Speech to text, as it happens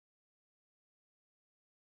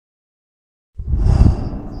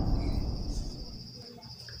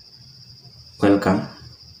Welcome.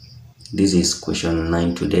 This is question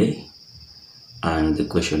 9 today, and the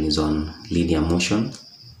question is on linear motion.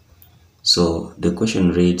 So the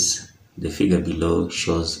question reads, the figure below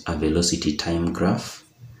shows a velocity time graph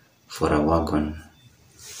for a wagon,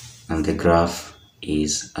 and the graph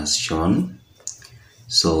is as shown.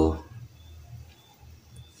 So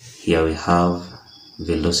here we have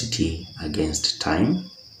velocity against time,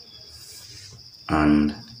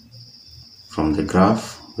 and from the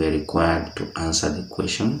graph we are required to answer the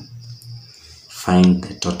question. Find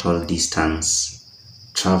the total distance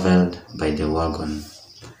traveled by the wagon.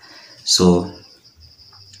 So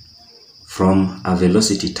from a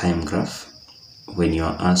velocity time graph, when you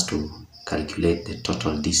are asked to calculate the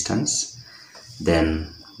total distance, then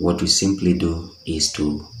what we simply do is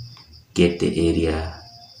to get the area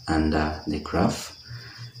under the graph.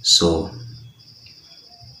 So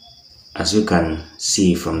as you can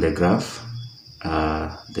see from the graph,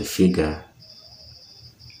 the figure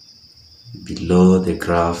below the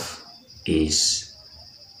graph is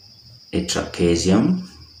a trapezium.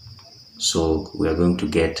 So we are going to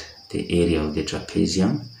get the area of the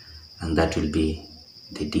trapezium, and that will be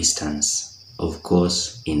the distance, of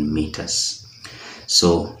course, in meters.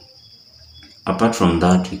 So apart from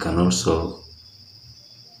that, we can also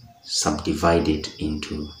subdivide it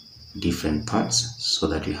into different parts so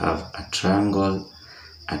that we have a triangle,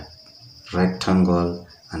 a rectangle,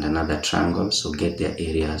 and another triangle. So get their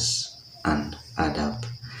areas and add up.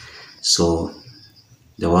 So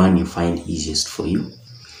the one you find easiest for you.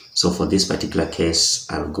 So for this particular case,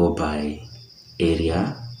 I'll go by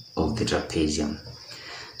area of the trapezium.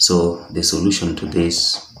 So the solution to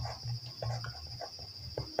this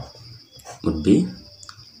would be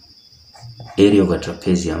area of a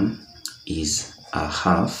trapezium is a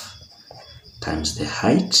half times the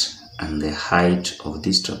height, and the height of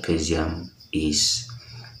this trapezium is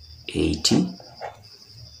 80.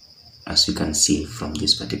 As you can see from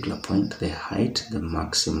this particular point, the height, the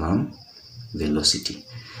maximum velocity.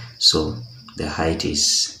 So the height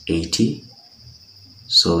is 80.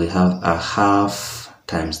 So we have a half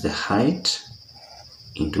times the height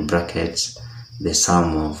into brackets the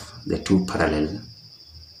sum of the two parallel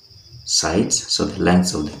sides, so the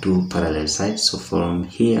lengths of the two parallel sides. So from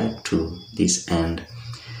here to this end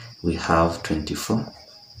we have 24,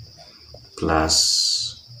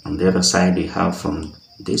 plus on the other side we have from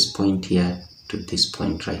this point here to this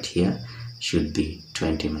point right here should be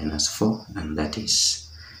 20 minus 4, and that is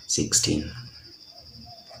 16.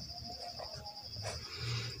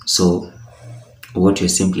 So what you're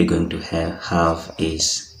simply going to have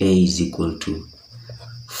is A is equal to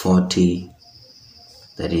 40,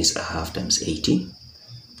 that is a half times 80,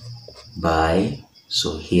 by,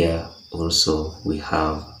 so here also we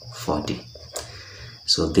have 40.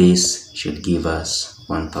 So this should give us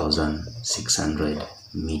 1,600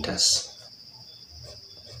 meters.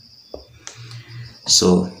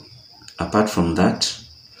 So apart from that,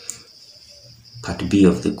 part B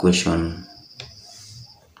of the question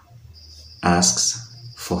asks,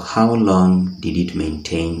 for how long did it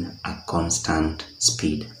maintain a constant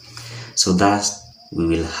speed? So thus we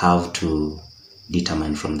will have to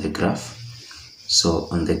determine from the graph. So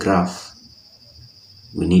on the graph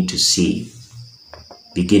we need to see,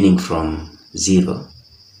 beginning from 0,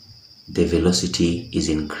 the velocity is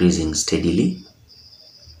increasing steadily,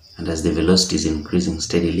 and as the velocity is increasing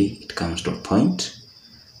steadily, it comes to a point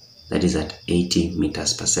that is at 80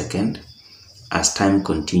 meters per second. As time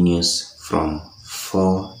continues from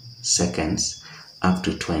 4 seconds up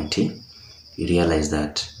to 20, you realize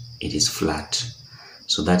that it is flat.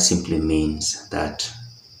 So that simply means that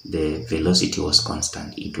the velocity was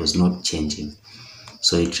constant, it was not changing.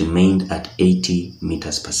 So it remained at 80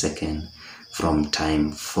 meters per second from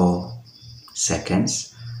time 4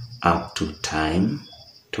 seconds up to time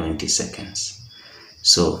 20 seconds.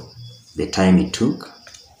 So the time it took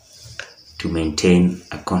to maintain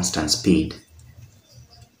a constant speed,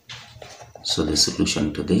 so the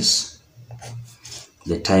solution to this,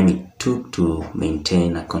 the time it took to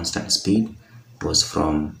maintain a constant speed was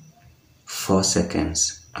from 4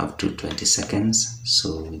 seconds up to 20 seconds.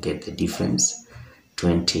 So we get the difference,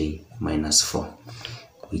 20 minus 4,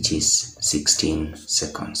 which is 16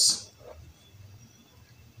 seconds.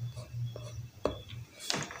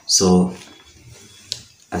 So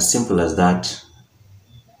as simple as that,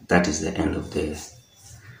 that is the end of the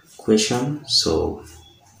question. So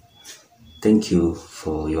thank you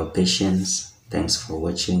for your patience. Thanks for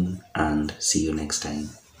watching, and see you next time.